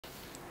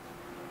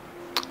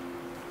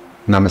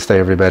Namaste,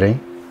 everybody.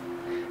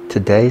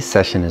 Today's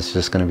session is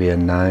just going to be a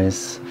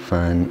nice,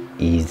 fun,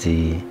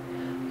 easy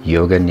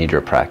yoga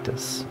nidra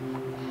practice.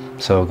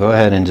 So go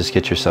ahead and just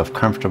get yourself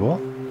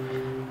comfortable,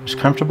 as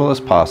comfortable as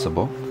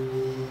possible.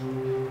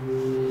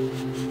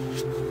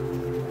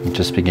 And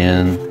just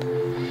begin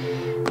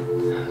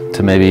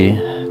to maybe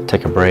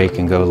take a break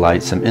and go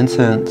light some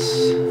incense,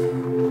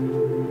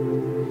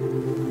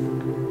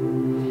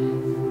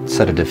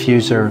 set a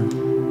diffuser,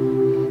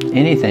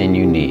 anything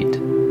you need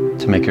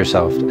to make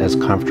yourself as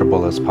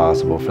comfortable as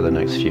possible for the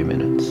next few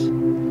minutes.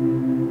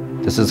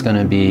 This is going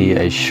to be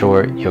a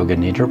short yoga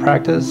nidra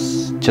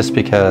practice just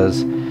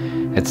because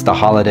it's the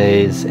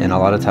holidays and a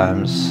lot of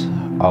times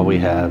all we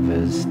have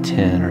is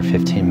 10 or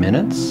 15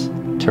 minutes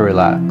to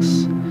relax.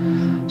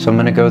 So I'm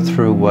going to go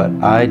through what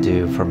I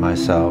do for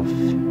myself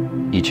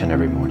each and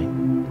every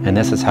morning. And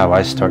this is how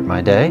I start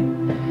my day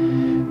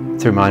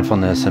through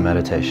mindfulness and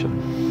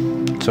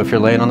meditation. So if you're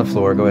laying on the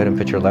floor, go ahead and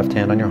put your left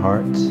hand on your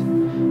heart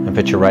and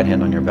put your right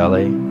hand on your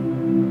belly,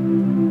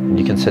 and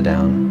you can sit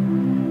down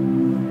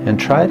and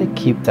try to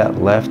keep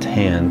that left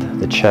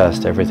hand, the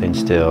chest, everything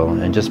still,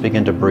 and just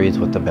begin to breathe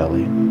with the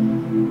belly.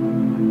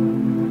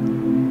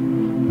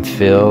 And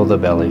feel the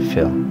belly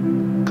fill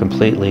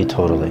completely,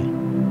 totally,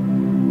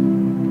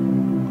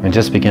 and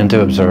just begin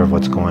to observe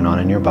what's going on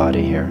in your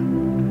body here.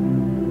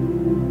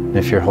 And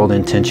if you're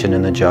holding tension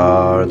in the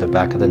jaw or the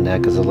back of the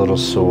neck is a little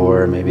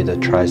sore, maybe the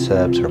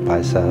triceps or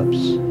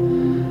biceps,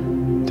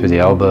 through the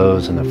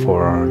elbows and the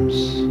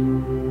forearms,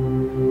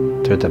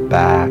 through the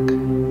back,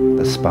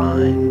 the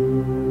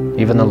spine,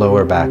 even the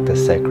lower back, the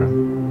sacrum.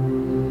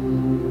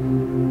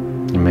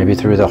 And maybe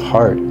through the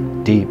heart,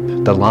 deep,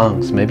 the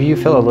lungs. Maybe you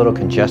feel a little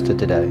congested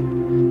today.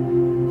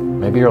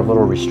 Maybe you're a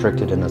little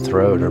restricted in the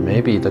throat, or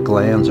maybe the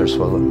glands are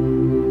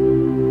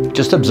swollen.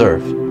 Just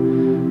observe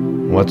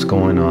what's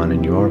going on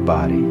in your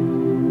body,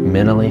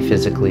 mentally,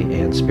 physically,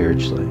 and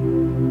spiritually.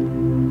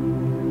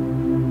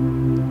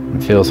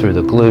 And feel through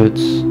the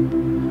glutes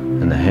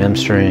and the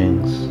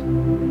hamstrings,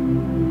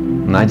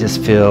 and I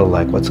just feel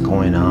like what's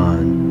going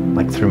on,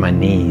 like through my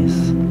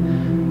knees,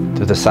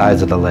 through the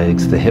sides of the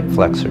legs, the hip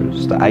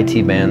flexors, the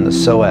IT band, the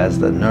psoas,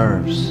 the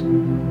nerves,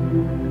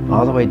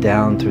 all the way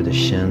down through the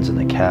shins and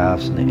the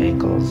calves and the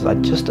ankles. I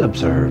just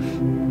observe,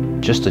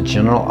 just a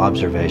general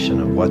observation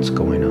of what's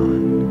going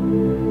on,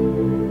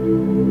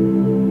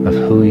 of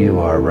who you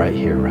are right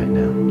here, right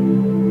now.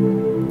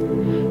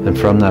 And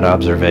from that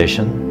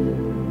observation,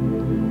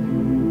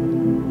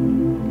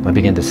 I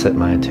begin to set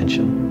my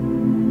attention.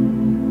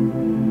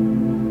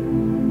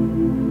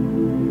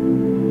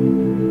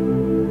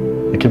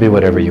 It could be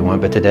whatever you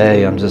want, but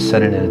today I'm just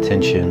setting an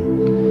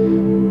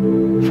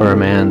attention for a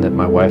man that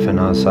my wife and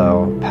I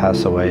saw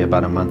pass away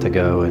about a month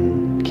ago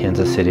in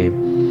Kansas City,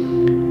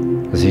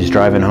 as he's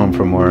driving home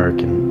from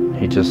work, and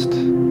he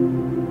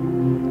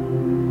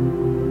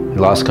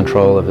lost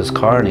control of his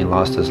car and he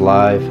lost his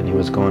life, and he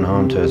was going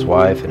home to his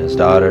wife and his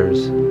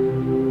daughters.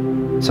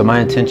 So my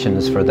intention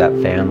is for that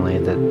family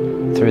that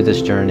through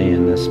this journey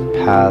and this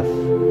path,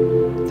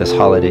 this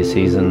holiday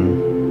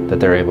season, that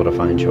they're able to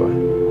find joy.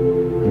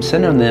 I'm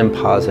sending them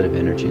positive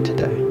energy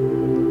today,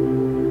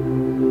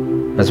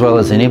 as well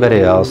as anybody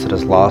else that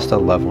has lost a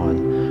loved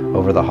one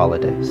over the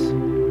holidays.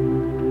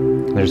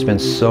 There's been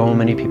so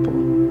many people,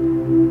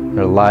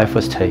 their life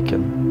was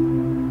taken,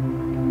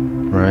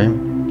 right?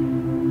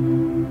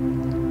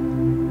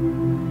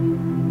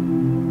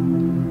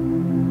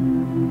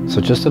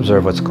 So just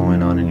observe what's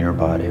going on in your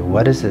body.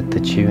 What is it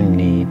that you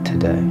need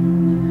today?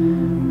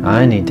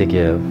 I need to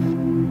give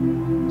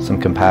some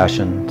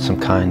compassion, some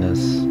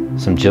kindness,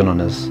 some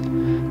gentleness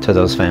to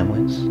those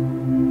families,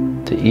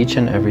 to each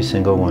and every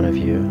single one of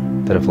you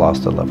that have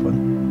lost a loved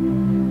one.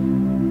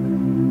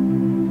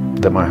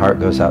 That my heart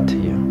goes out to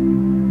you.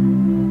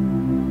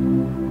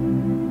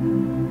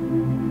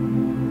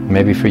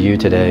 Maybe for you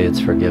today it's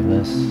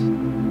forgiveness,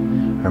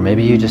 or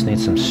maybe you just need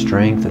some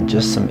strength and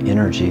just some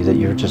energy, that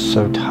you're just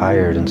so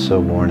tired and so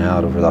worn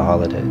out over the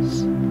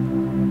holidays.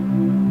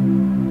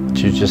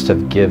 You just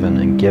have given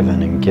and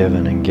given and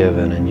given and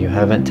given, and you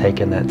haven't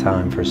taken that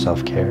time for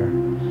self-care.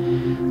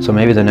 So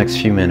maybe the next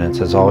few minutes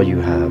is all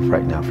you have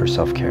right now for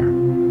self-care.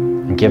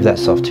 And give that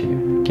self to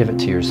you. Give it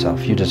to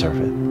yourself. You deserve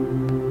it.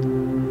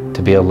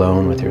 To be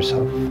alone with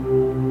yourself.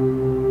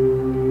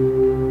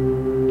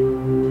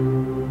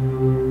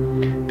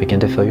 Begin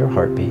to feel your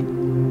heartbeat.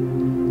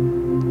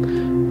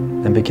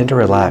 Then begin to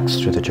relax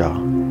through the jaw.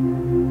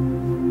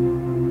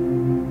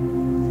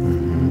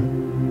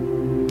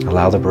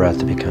 Allow the breath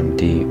to become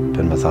deep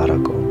and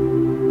methodical.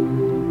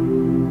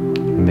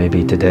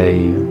 Maybe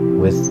today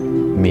with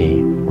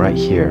me, right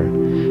here,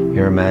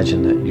 you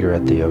imagine that you're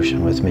at the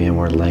ocean with me and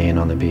we're laying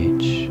on the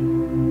beach.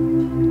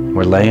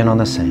 We're laying on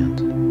the sand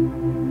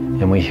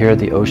and we hear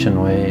the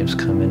ocean waves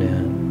coming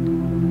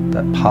in,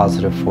 that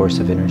positive force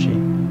of energy.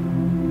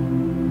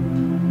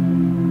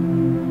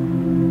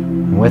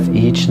 And with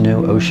each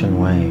new ocean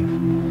wave,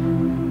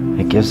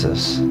 it gives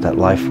us that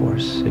life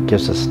force. It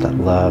gives us that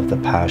love, the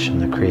passion,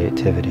 the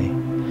creativity.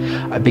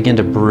 I begin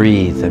to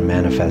breathe and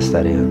manifest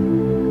that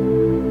in.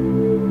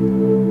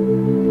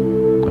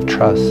 Of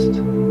trust,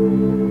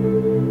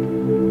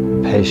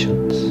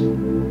 patience,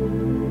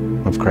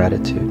 of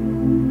gratitude,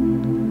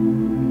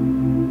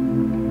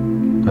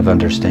 of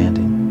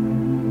understanding.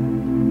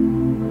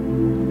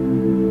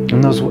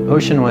 And those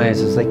ocean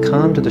waves, as they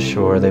come to the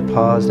shore, they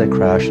pause, they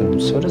crash,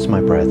 and so does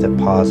my breath, it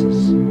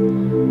pauses.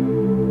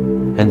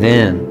 And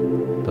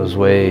then those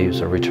waves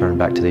are returned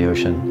back to the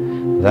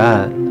ocean.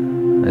 That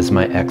is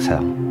my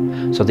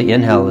exhale. So the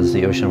inhale is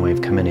the ocean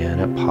wave coming in,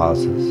 it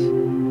pauses.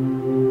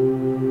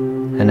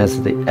 And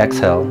as the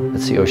exhale,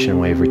 it's the ocean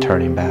wave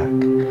returning back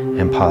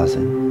and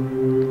pausing.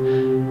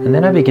 And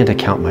then I begin to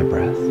count my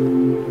breath.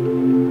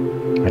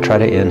 I try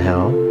to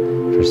inhale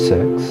for 6,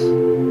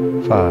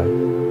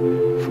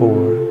 5,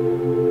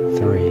 4,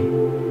 3,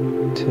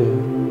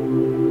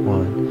 2,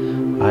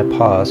 1. I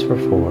pause for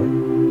 4,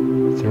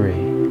 3,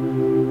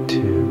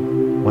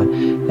 2,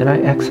 1. Then I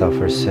exhale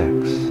for 6,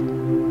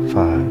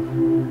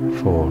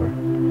 5, 4,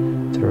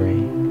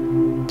 3,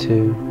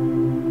 2,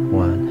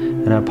 1.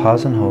 And I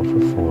pause and hold for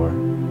 4,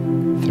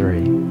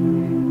 3, 2,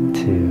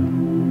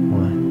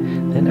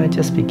 1. Then I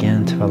just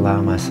begin to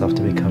allow myself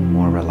to become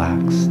more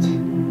relaxed,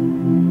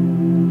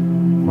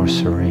 more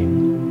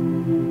serene.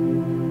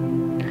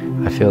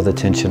 I feel the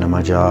tension in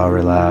my jaw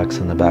relax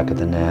in the back of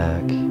the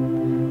neck.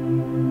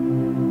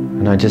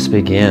 And I just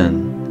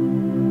begin.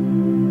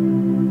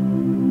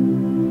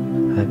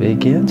 I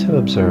begin to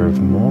observe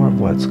more of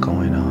what's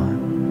going on.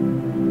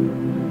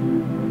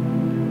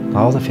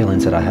 All the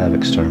feelings that I have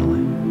externally.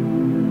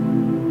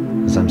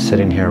 As I'm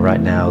sitting here right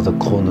now, the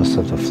coolness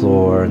of the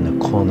floor and the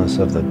coolness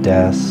of the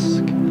desk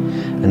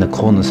and the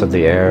coolness of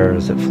the air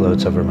as it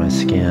floats over my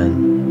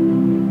skin.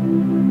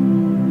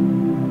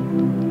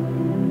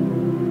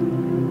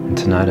 And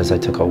tonight as I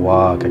took a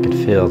walk, I could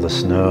feel the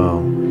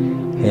snow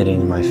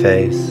hitting my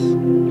face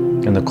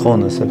and the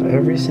coolness of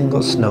every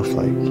single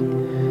snowflake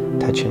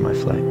touching my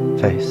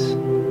face.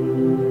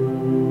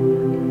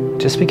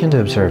 Just begin to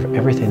observe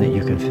everything that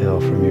you can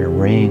feel, from your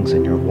rings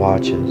and your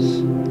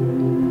watches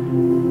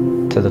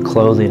to the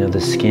clothing of the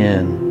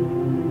skin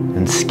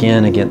and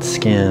skin against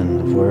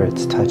skin of where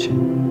it's touching,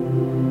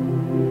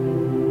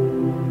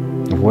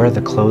 of where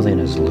the clothing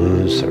is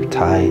loose or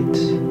tight.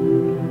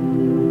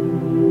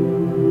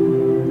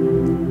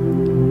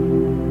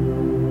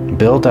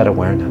 Build that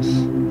awareness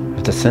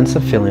with the sense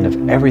of feeling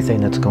of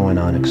everything that's going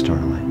on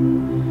externally,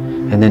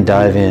 and then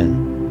dive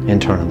in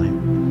internally.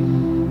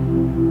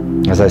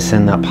 As I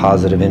send that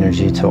positive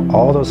energy to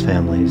all those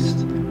families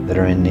that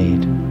are in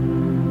need,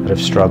 that have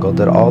struggled,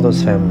 that all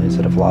those families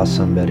that have lost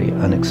somebody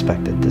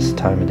unexpected this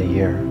time of the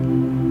year,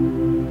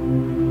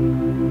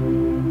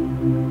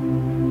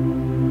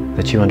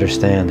 that you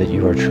understand that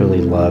you are truly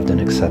loved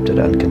and accepted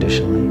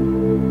unconditionally,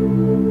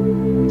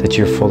 that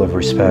you're full of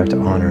respect,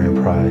 honor, and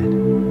pride,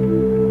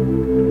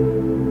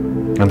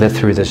 and that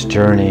through this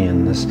journey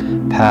and this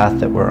path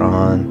that we're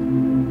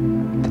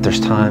on, that there's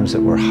times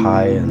that we're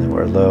high and that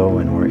we're low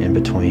and we're in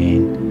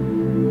between,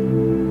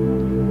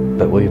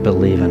 but we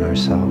believe in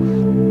ourselves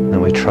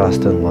and we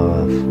trust and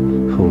love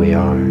who we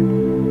are.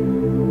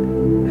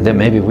 And that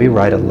maybe we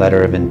write a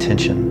letter of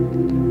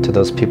intention to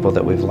those people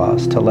that we've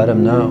lost to let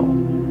them know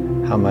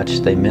how much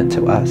they meant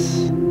to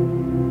us.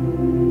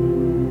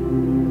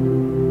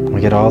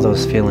 We get all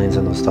those feelings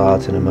and those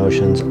thoughts and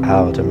emotions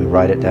out and we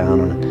write it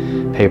down on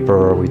paper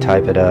or we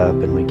type it up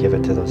and we give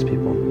it to those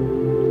people.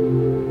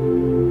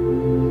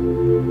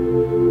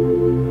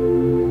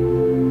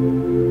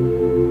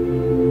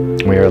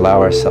 We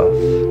allow ourselves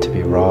to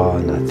be raw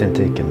and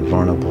authentic and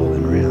vulnerable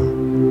and real.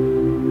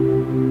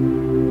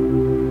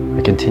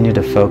 I continue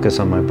to focus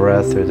on my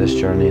breath through this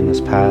journey and this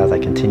path. I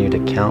continue to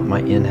count my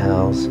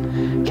inhales,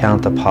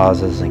 count the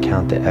pauses, and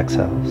count the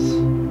exhales.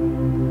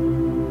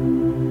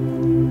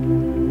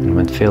 And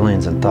when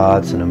feelings and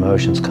thoughts and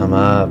emotions come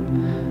up,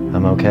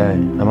 I'm okay.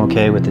 I'm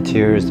okay with the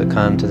tears that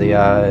come to the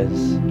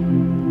eyes.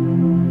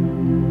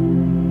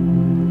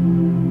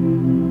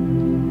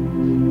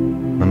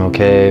 I'm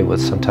okay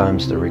with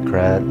sometimes the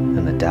regret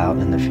and the doubt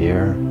and the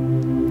fear.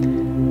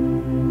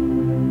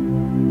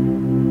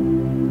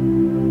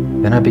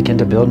 Then I begin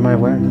to build my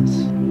awareness.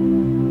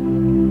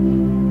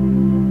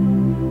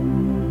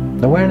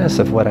 The awareness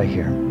of what I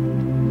hear,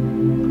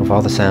 of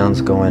all the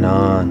sounds going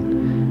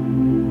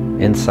on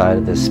inside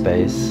of this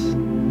space.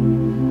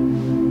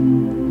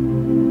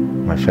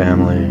 My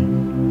family,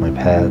 my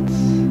pets,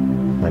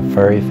 my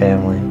furry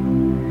family,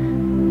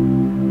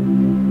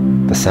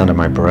 the sound of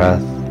my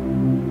breath,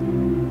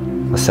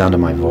 the sound of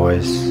my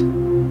voice,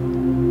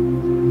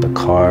 the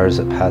cars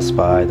that pass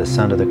by, the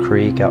sound of the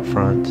creek out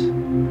front,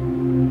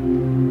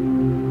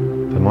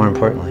 but more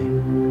importantly,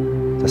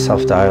 the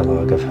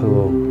self-dialogue of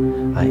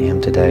who I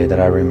am today, that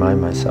I remind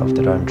myself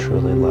that I'm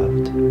truly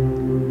loved,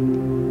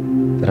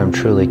 that I'm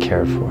truly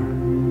cared for,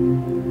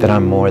 that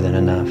I'm more than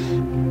enough,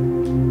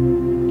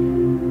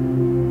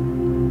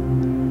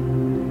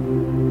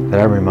 that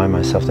I remind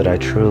myself that I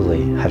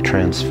truly have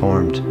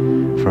transformed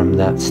from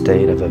that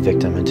state of a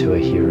victim into a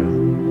hero.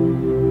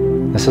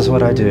 This is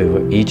what I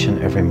do each and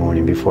every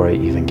morning before I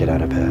even get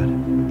out of bed.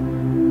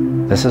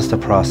 This is the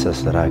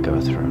process that I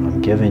go through.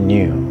 I'm giving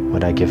you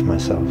what I give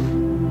myself.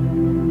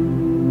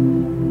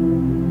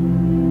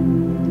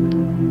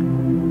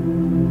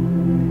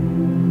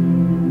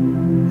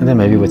 then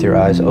maybe with your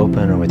eyes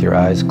open or with your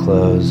eyes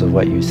closed, of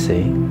what you see.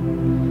 You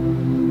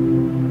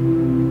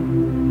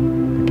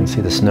can see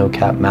the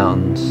snow-capped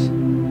mountains,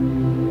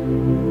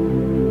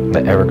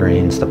 the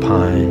evergreens, the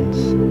pines,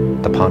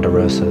 the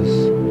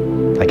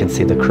ponderosas. I can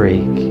see the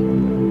creek.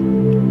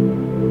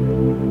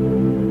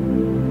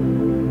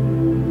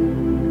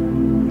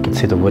 I can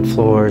see the wood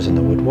floors and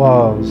the wood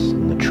walls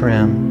and the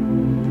trim,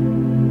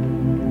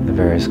 the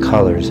various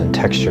colors and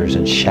textures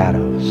and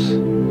shadows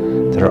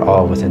that are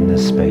all within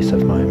this space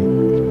of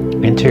mine,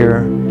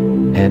 interior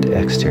and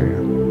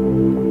exterior.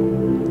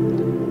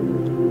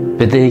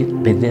 But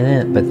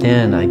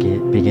then I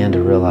began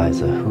to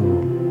realize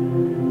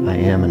who I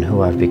am and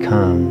who I've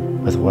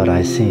become with what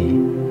I see,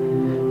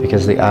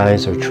 because the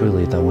eyes are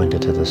truly the window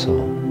to the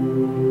soul.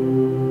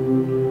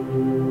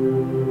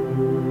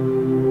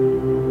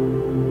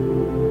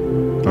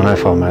 And I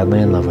fall madly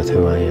in love with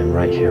who I am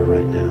right here,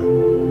 right now.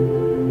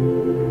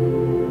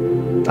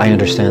 I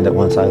understand that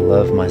once I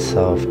love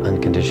myself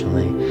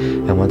unconditionally,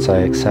 and once I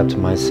accept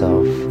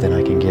myself, then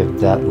I can give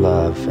that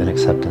love and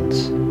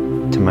acceptance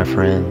to my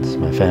friends,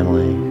 my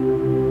family,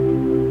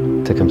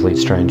 to complete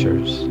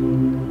strangers.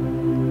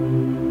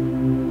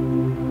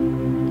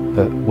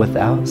 But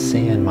without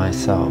seeing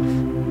myself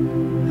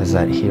as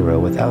that hero,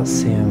 without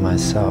seeing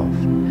myself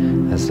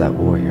as that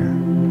warrior,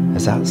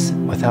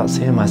 without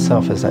seeing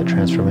myself as that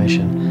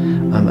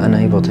transformation, I'm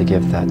unable to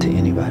give that to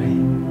anybody.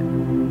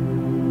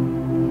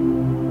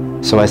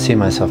 So I see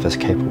myself as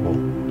capable,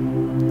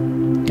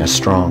 as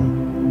strong,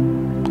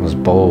 as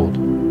bold,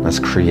 as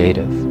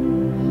creative,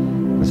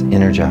 as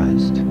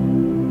energized.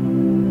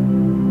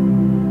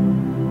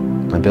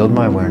 I build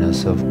my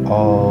awareness of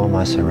all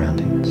my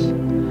surroundings,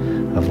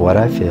 of what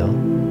I feel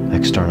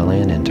externally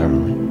and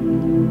internally,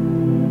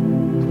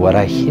 what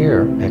I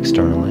hear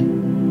externally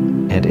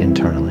and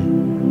internally,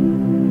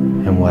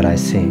 and what I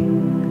see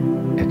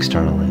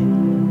externally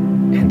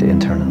and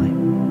internally.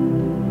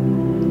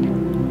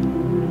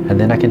 And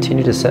then I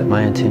continue to set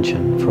my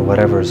intention for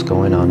whatever is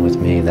going on with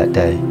me that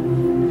day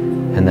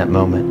and that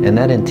moment, and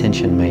that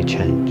intention may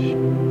change.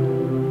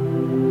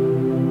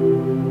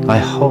 I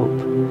hope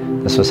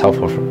this was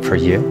helpful for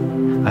you.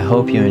 I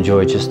hope you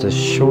enjoyed just a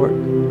short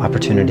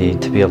opportunity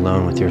to be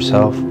alone with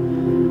yourself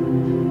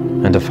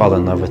and to fall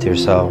in love with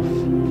yourself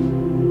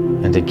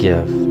and to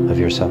give of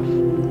yourself.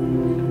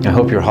 I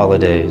hope your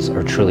holidays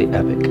are truly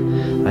epic.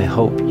 I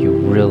hope you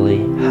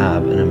really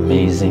have an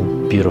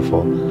amazing,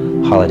 beautiful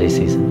holiday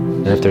season.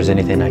 And if there's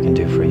anything I can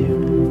do for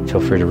you,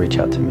 feel free to reach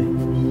out to me.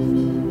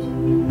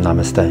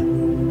 Namaste.